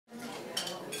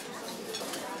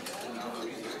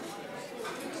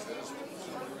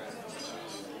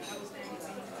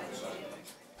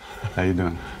How you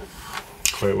doing?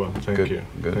 Quite well, thank you.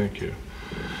 Good. Thank you.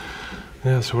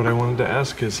 Yeah, so what I wanted to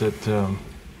ask is that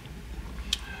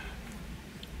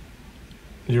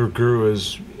your guru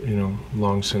has,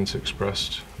 long since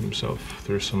expressed himself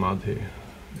through samadhi,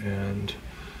 and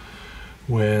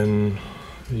when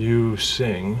you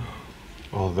sing,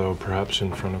 although perhaps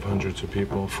in front of hundreds of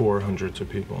people, for hundreds of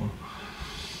people,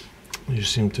 you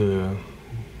seem to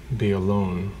be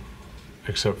alone,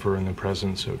 except for in the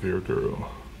presence of your guru.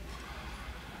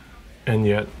 And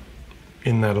yet,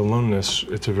 in that aloneness,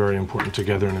 it's a very important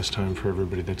togetherness time for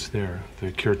everybody that's there,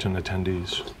 the Kirtan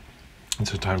attendees.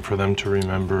 It's a time for them to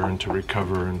remember and to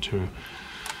recover and to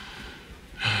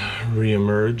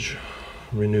re-emerge,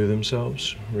 renew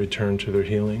themselves, return to their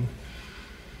healing.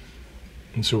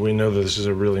 And so we know that this is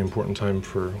a really important time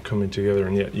for coming together,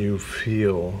 and yet you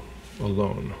feel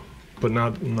alone, but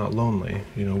not lonely,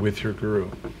 with your guru.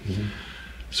 Mm-hmm.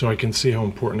 So I can see how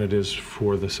important it is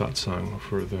for the satsang,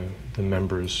 for the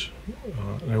members.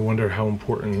 And I wonder how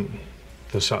important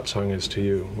the satsang is to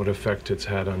you, what effect it's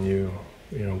had on you,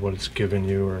 what it's given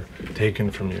you or taken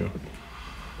from you.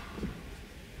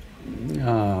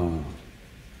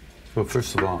 Well,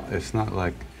 first of all, it's not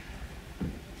like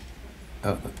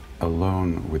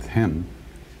alone with him.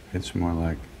 It's more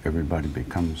like everybody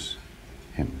becomes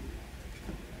him.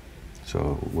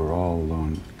 So we're all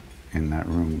alone in that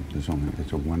room. It's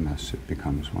a oneness. It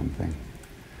becomes one thing.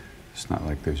 It's not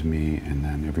like there's me and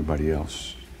then everybody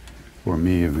else, or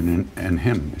me and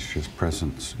him. It's just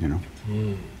presence,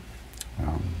 Mm.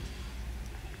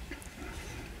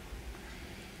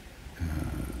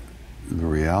 The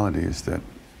reality is that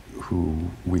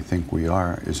who we think we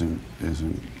are isn't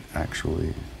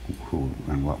actually who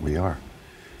and what we are.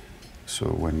 So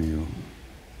when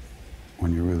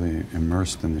you're really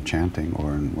immersed in the chanting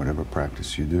or in whatever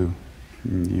practice you do,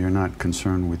 you're not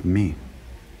concerned with me,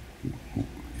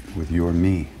 with your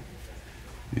me.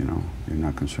 You're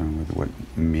not concerned with what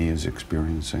me is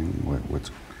experiencing,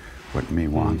 what me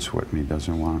wants, what me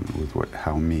doesn't want, with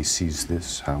how me sees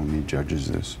this, how me judges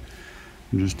this.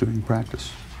 I'm just doing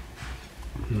practice.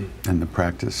 Mm. And the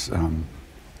practice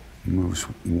moves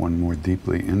one more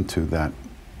deeply into that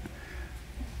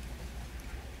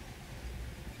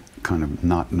kind of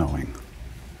not knowing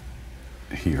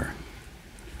here.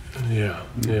 Yeah.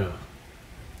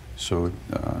 So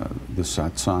the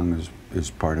satsang is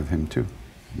part of him too.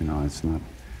 It's not,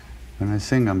 when I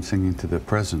sing, I'm singing to the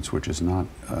presence, which is not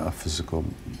a physical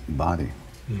body.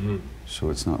 Mm-hmm. So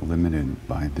it's not limited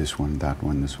by this one, that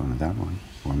one, this one, or that one,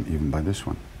 or even by this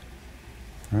one.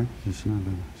 Right? It's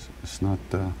not.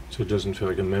 So it doesn't feel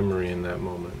like a memory in that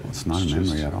moment. It's not a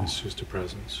memory at all. It's just a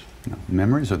presence. No.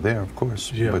 Memories are there, of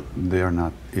course, yeah. But they are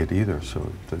not it either.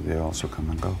 So they also come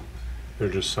and go. They're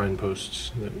just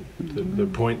signposts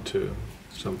that point to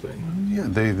something. Yeah,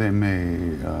 they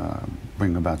may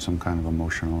bring about some kind of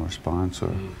emotional response,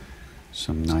 or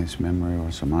some nice memory,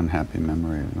 or some unhappy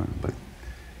memory. But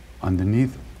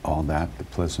underneath all that, the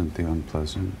pleasant, the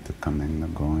unpleasant, the coming, the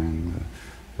going,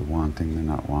 the wanting, the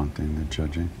not wanting, the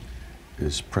judging,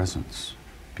 is presence,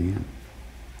 being,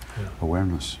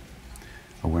 awareness.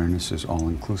 Awareness is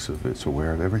all-inclusive. It's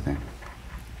aware of everything.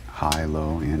 High,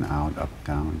 low, in, out, up,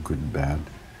 down, good, bad,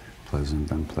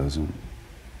 pleasant, unpleasant.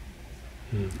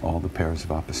 All the pairs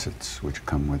of opposites which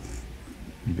come with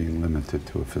being limited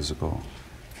to a physical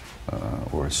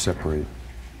or a separate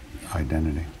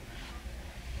identity.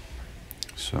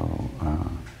 So,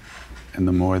 and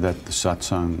the more that the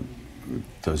satsang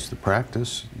does the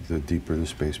practice, the deeper the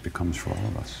space becomes for all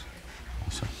of us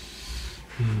also.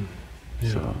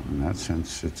 Yeah. So in that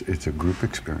sense, it's a group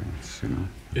experience,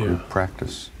 group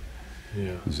practice.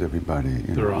 Yeah. Is everybody,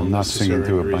 They're all I'm not singing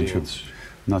to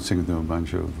a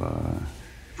bunch of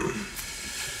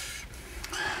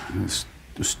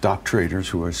stock traders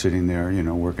who are sitting there,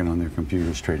 working on their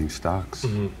computers trading stocks.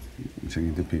 Mm-hmm. I'm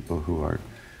singing to people who are,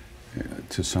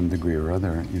 to some degree or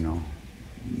other,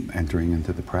 entering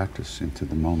into the practice, into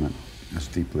the moment as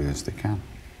deeply as they can.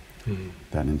 Mm-hmm.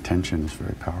 That intention is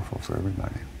very powerful for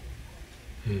everybody.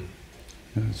 Mm.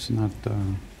 It's not.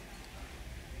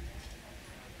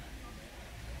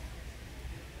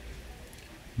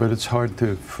 But it's hard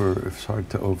to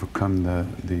overcome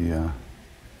the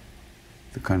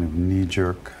kind of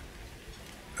knee-jerk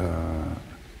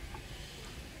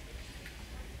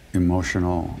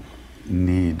emotional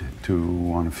need to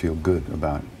want to feel good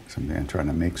about something and trying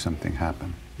to make something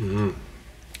happen. Mm-hmm.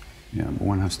 Yeah, but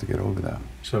one has to get over that.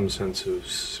 Some sense of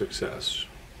success.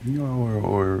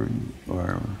 Or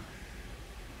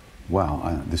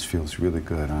wow, this feels really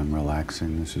good. I'm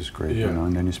relaxing. This is great. Yeah.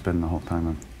 And then you spend the whole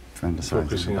time fantasizing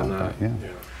focusing about on that. Yeah.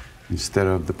 Instead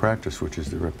of the practice, which is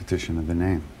the repetition of the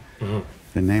name.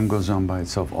 The name goes on by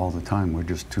itself all the time. We're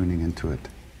just tuning into it.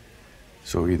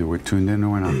 So either we're tuned in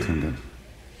or we're not tuned in.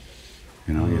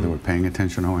 You know, either we're paying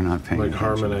attention or we're not paying attention.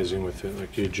 Like harmonizing with it,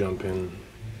 like you jump in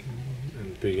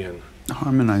and begin.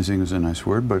 Harmonizing is a nice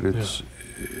word, but it's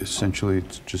essentially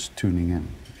it's just tuning in.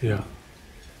 Yeah.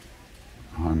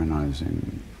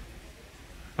 Harmonizing.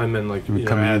 I meant like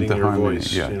adding your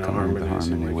voice,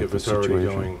 harmonizing. Like if it's already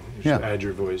going, you just add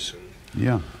your voice. And,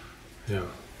 yeah.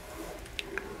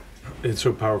 It's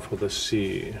so powerful to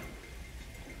see,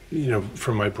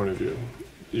 from my point of view,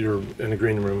 you're in a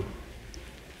green room,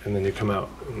 and then you come out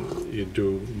and you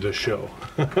do the show,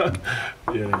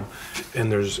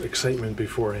 and there's excitement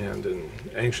beforehand and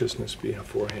anxiousness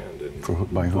beforehand, and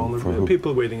by whom?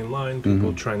 People waiting in line,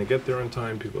 people trying to get there on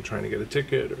time, people trying to get a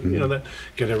ticket, or that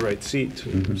get a right seat,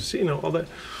 and, all that,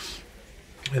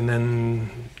 and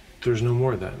then there's no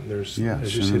more of that. There's,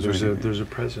 as you see, there's a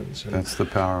presence. And that's the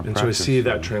power of practice. And so I see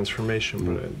that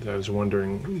transformation, but I was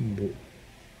wondering,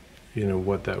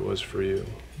 what that was for you,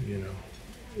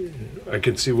 I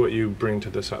could see what you bring to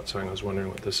the satsang. I was wondering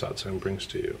what the satsang brings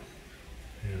to you.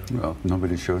 Well, if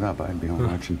nobody showed up, I'd be home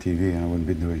watching TV and I wouldn't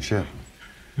be doing shit.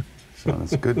 So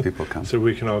it's good people come. So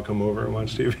we can all come over and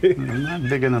watch TV? Not a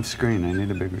big enough screen. I need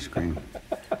a bigger screen.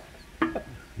 I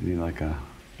need like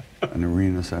an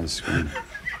arena-sized screen.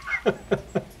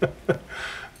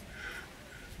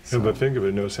 But think of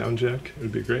it, no sound check. It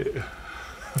would be great.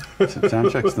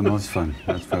 Sound check's the most fun.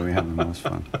 That's why we have the most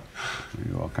fun. We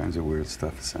do all kinds of weird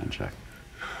stuff at sound check.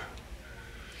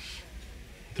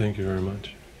 Thank you very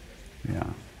much. Yeah.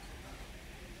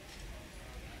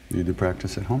 You do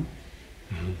practice at home?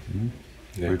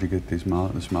 Yeah. Where'd you get this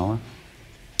mala?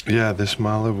 Yeah, this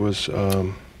mala was,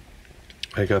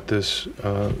 I got this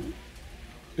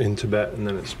in Tibet, and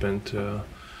then it spent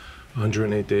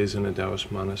 108 days in a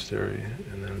Taoist monastery,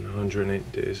 and then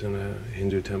 108 days in a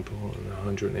Hindu temple, and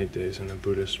 108 days in a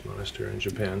Buddhist monastery in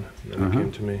Japan. And then it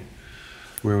came to me.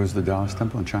 Where was the Taoist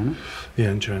temple? In China?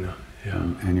 Yeah, in China, yeah.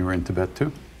 And you were in Tibet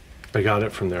too? I got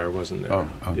it from there, I wasn't there. Oh,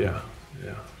 okay. Yeah.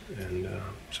 And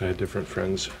so I had different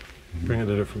friends bring it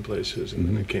to different places, and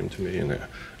then it came to me, and it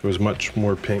was much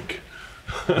more pink.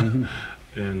 And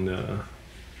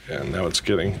now it's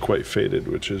getting quite faded,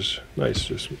 which is nice,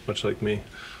 just much like me,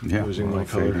 losing my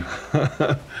color.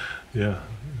 Yeah,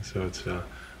 so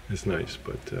it's nice,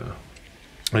 but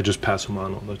I just pass them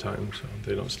on all the time, so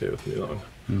they don't stay with me long.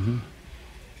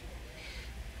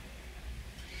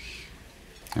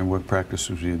 And what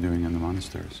practices were you doing in the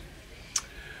monasteries?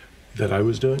 That I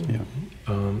was doing? Yeah.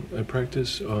 I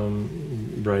practice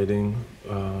writing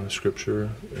scripture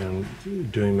and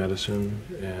doing medicine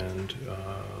and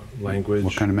language.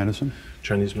 What kind of medicine?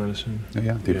 Chinese medicine. Oh,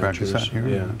 yeah. Do you practice that here?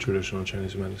 Yeah, traditional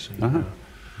Chinese medicine.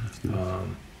 That's nice.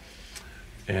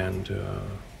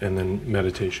 And then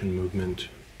meditation, movement,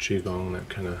 qigong, that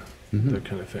kind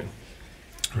of thing.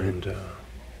 Great.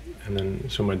 And then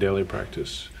so my daily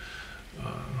practice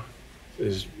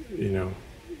is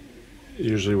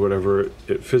usually whatever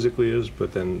it physically is,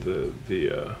 but then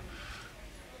the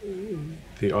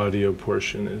audio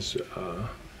portion is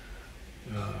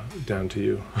down to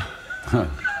you.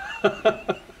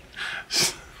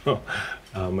 So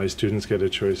my students get a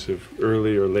choice of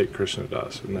early or late Krishna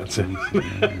Das, and that's it.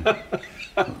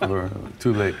 Or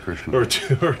too late Krishna. Or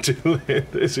too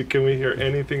late. They say, can we hear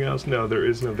anything else? No, there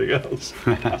is nothing else.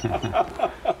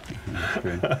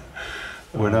 Great.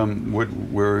 What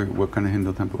kind of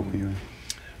Hindu temple were you in?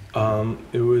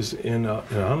 It was in a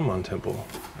Hanuman temple,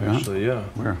 actually. Yeah.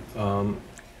 Where?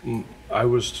 I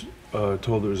was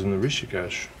told it was in the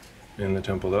Rishikesh, in the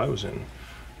temple that I was in,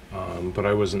 but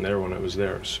I wasn't there when I was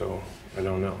there, so I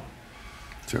don't know.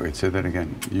 So wait, say that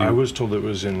again. I was told it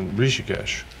was in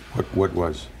Rishikesh. What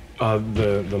was?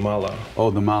 The mala.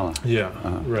 Oh, the mala. Yeah,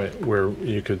 right, where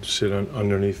you could sit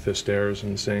underneath the stairs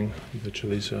and sing the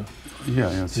Chalisa.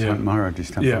 Yeah, it's Maharaji's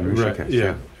temple in Rishikesh. Right,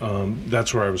 yeah.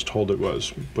 That's where I was told it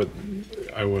was, but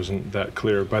I wasn't that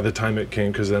clear. By the time it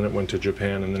came, because then it went to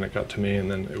Japan, and then it got to me, and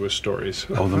then it was stories.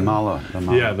 Oh, the mala.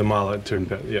 Yeah, the mala took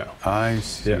that, yeah. I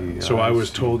see. Yeah. So I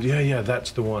was told,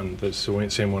 that's the one. That's the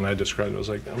same one I described. I was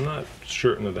like, I'm not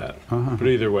certain of that. But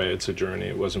either way, it's a journey.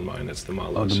 It wasn't mine, it's the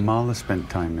mala's. Oh, the mala spent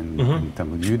time in the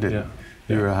temple. You didn't. Yeah.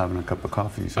 You were having a cup of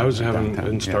coffee. I was having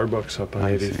in Starbucks up on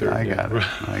 83rd. I got it.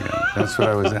 That's what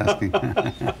I was asking.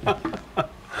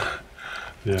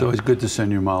 It's always good to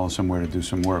send your mala somewhere to do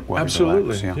some work while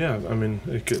Absolutely. you relax. Yeah. I mean,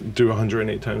 it could do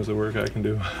 108 times the work I can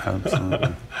do.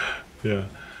 Absolutely. Yeah.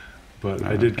 But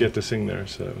I did get to sing there,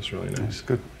 so that was really nice. That's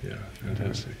good. Yeah,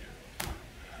 fantastic.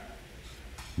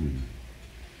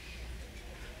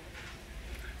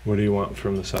 What do you want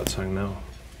from the satsang now?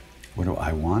 What do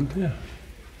I want? Yeah.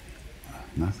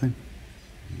 Nothing.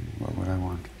 What would I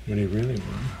want? What do you really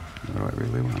want? What do I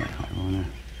really want?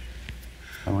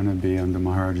 I want to be under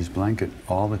Maharaja's blanket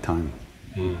all the time.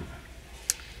 Mm.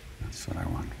 That's what I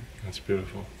want. That's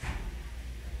beautiful.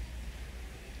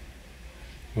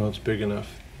 Well, it's big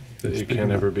enough that you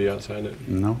can't ever be outside it.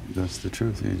 No, that's the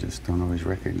truth. You just don't always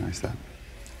recognize that.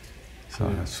 So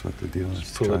Yeah. that's what the deal is.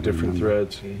 It's full of different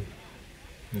threads, and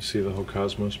you see the whole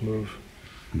cosmos move,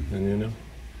 and you know.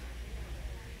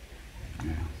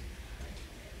 Yeah.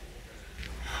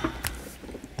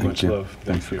 Much love.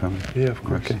 Thanks for coming. Yeah, of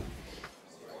course. Okay.